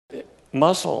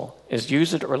muscle is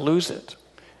use it or lose it,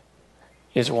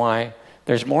 is why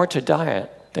there's more to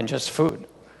diet than just food.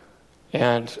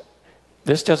 And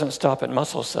this doesn't stop at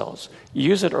muscle cells.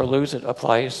 Use it or lose it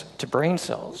applies to brain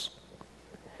cells.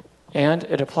 And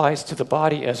it applies to the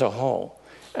body as a whole.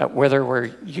 Whether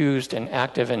we're used and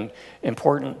active and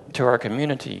important to our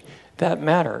community, that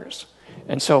matters.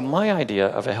 And so my idea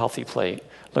of a healthy plate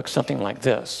looks something like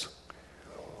this.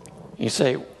 You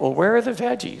say, well, where are the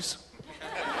veggies?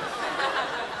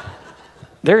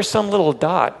 There's some little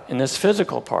dot in this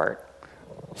physical part,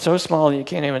 so small that you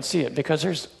can't even see it, because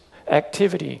there's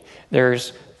activity.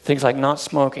 There's things like not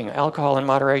smoking, alcohol in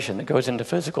moderation that goes into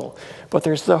physical. But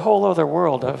there's the whole other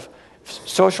world of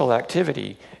social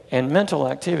activity and mental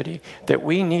activity that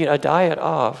we need a diet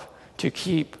of to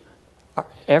keep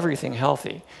everything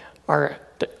healthy.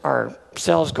 Our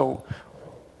cells go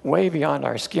way beyond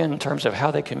our skin in terms of how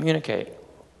they communicate.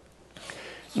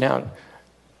 Now,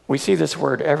 we see this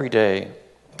word every day,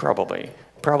 probably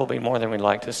more than we'd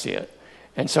like to see it.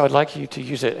 And so I'd like you to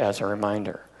use it as a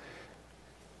reminder.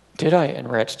 Did I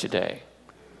enrich today?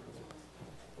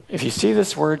 If you see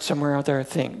this word somewhere out there,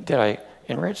 think, did I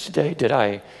enrich today? Did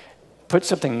I put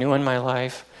something new in my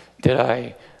life? Did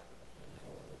I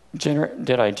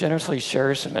generously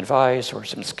share some advice or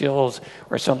some skills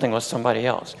or something with somebody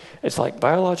else? It's like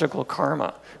biological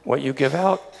karma. What you give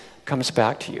out comes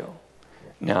back to you.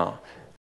 Now,